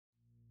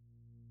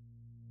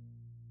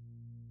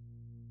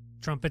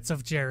Trumpets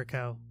of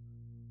Jericho.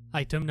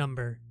 Item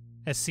Number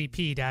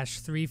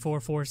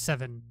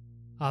SCP-3447.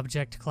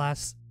 Object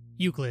Class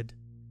Euclid.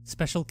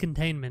 Special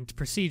Containment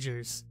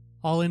Procedures.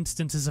 All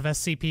instances of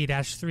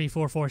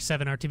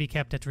SCP-3447 are to be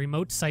kept at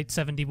Remote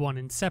Site-71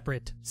 in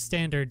separate,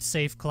 standard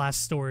safe class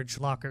storage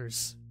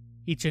lockers.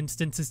 Each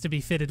instance is to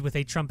be fitted with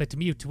a trumpet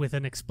mute with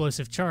an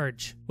explosive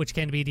charge, which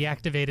can be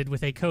deactivated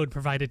with a code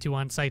provided to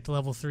on-site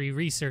Level 3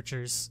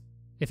 researchers.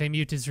 If a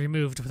mute is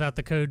removed without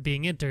the code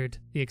being entered,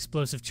 the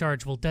explosive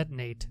charge will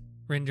detonate,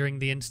 rendering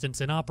the instance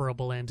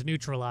inoperable and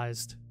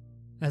neutralized.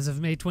 As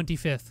of May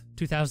 25,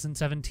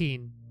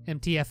 2017,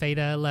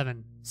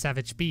 MTF-Eta-11,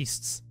 Savage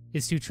Beasts,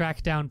 is to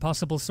track down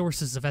possible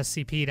sources of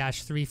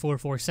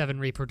SCP-3447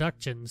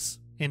 reproductions,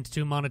 and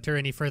to monitor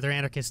any further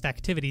anarchist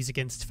activities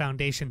against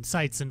Foundation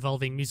sites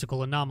involving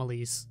musical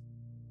anomalies.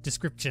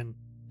 Description: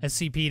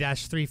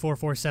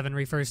 SCP-3447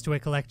 refers to a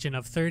collection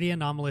of 30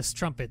 anomalous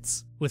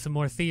trumpets, with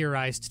more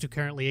theorized to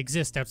currently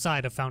exist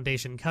outside of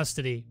Foundation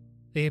custody.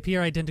 They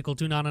appear identical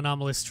to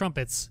non-anomalous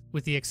trumpets,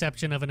 with the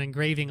exception of an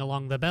engraving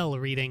along the bell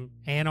reading,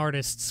 "An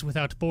Artists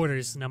Without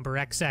Borders number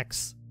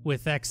XX,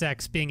 with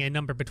XX being a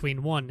number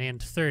between 1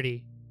 and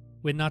 30.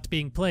 When not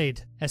being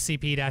played,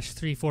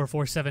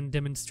 SCP-3447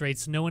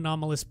 demonstrates no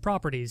anomalous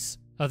properties,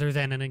 other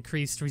than an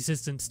increased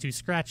resistance to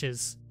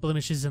scratches,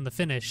 blemishes in the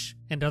finish,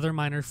 and other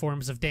minor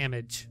forms of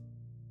damage.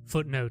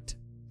 Footnote: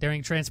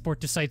 during transport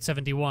to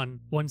Site-71,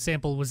 one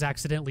sample was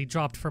accidentally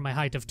dropped from a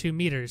height of 2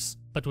 meters,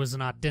 but was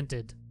not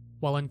dented.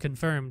 While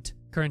unconfirmed,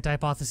 current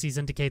hypotheses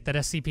indicate that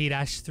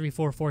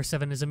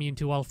SCP-3447 is immune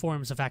to all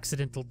forms of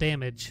accidental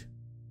damage.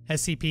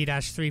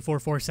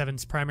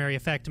 SCP-3447's primary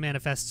effect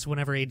manifests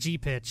whenever a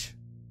G-pitch.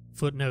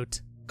 Footnote: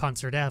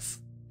 Concert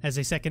F. As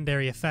a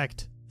secondary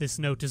effect, this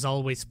note is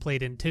always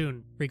played in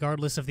tune,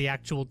 regardless of the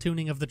actual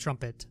tuning of the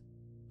trumpet.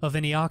 Of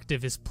any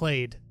octave is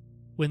played.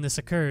 When this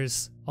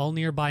occurs, all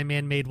nearby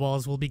man-made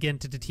walls will begin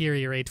to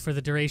deteriorate for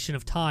the duration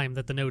of time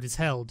that the note is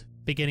held,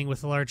 beginning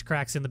with large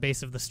cracks in the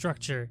base of the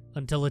structure,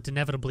 until it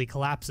inevitably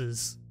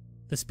collapses.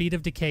 The speed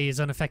of decay is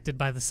unaffected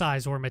by the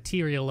size or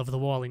material of the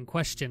wall in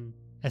question.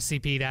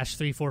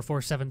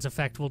 SCP-3447's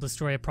effect will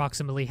destroy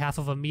approximately half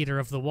of a meter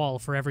of the wall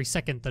for every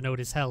second the note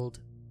is held.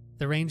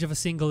 The range of a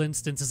single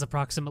instance is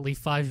approximately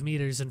 5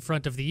 meters in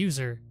front of the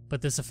user,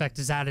 but this effect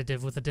is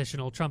additive with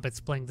additional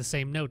trumpets playing the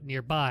same note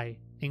nearby,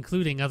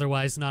 including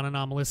otherwise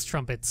non-anomalous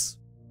trumpets.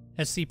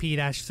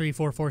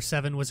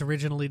 SCP-3447 was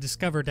originally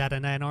discovered at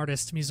an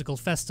artist musical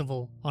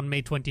festival on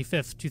May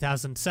 25,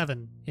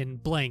 2007, in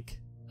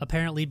blank,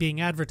 apparently being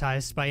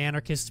advertised by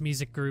anarchist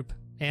music group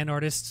An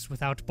Artists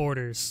Without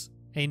Borders,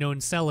 a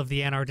known cell of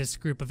the anarchist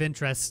group of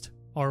interest,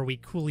 Are We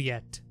Cool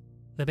Yet?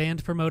 The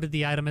band promoted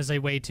the item as a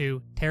way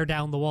to tear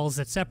down the walls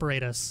that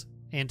separate us,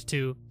 and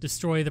to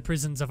destroy the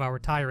prisons of our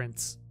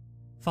tyrants.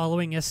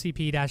 Following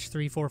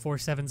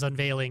SCP-3447's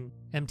unveiling,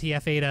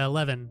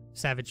 MTF-Eta-11,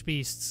 Savage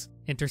Beasts,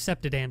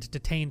 intercepted and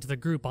detained the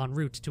group en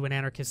route to an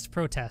anarchist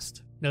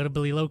protest,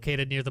 notably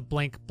located near the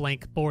blank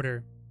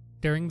border.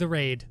 During the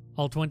raid,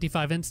 all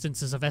 25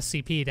 instances of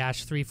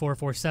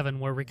SCP-3447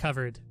 were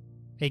recovered.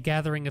 A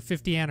gathering of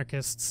 50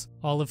 anarchists,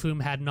 all of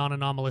whom had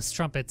non-anomalous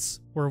trumpets,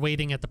 were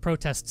waiting at the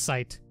protest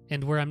site,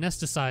 and were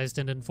amnesticized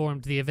and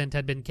informed the event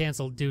had been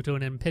cancelled due to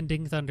an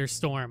impending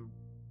thunderstorm.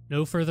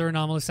 No further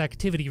anomalous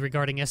activity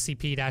regarding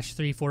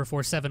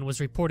SCP-3447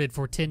 was reported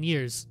for 10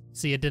 years.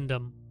 See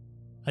Addendum.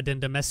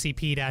 Addendum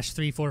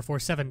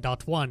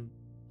SCP-3447.1.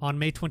 On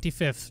May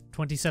 25,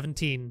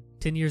 2017,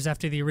 10 years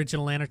after the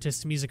original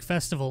Anarchist Music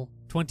Festival,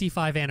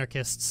 25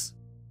 anarchists,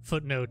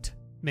 footnote,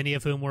 many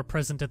of whom were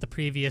present at the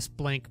previous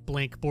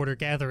border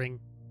gathering,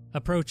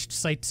 approached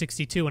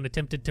Site-62 and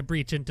attempted to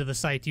breach into the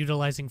site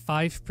utilizing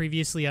 5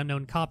 previously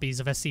unknown copies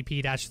of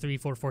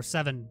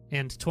SCP-3447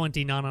 and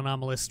 20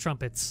 non-anomalous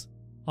trumpets.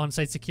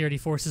 On-site security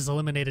forces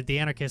eliminated the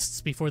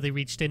anarchists before they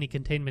reached any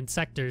containment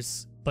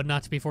sectors, but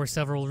not before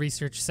several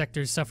research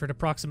sectors suffered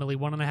approximately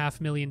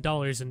 $1.5 million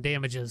in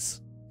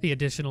damages. The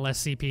additional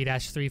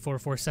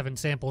SCP-3447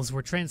 samples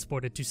were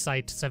transported to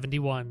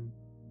Site-71.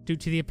 Due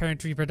to the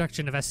apparent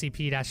reproduction of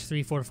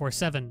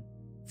SCP-3447,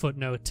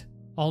 footnote,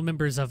 all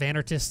members of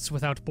Anarchists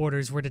Without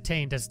Borders were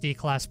detained as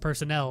D-Class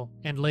personnel,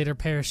 and later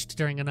perished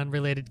during an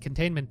unrelated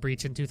containment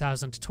breach in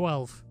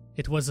 2012.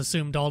 It was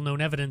assumed all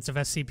known evidence of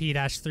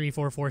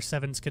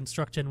SCP-3447's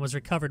construction was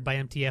recovered by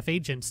MTF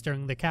agents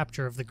during the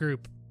capture of the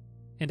group,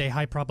 and a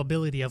high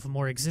probability of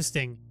more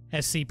existing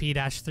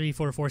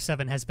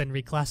SCP-3447 has been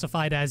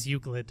reclassified as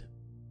Euclid.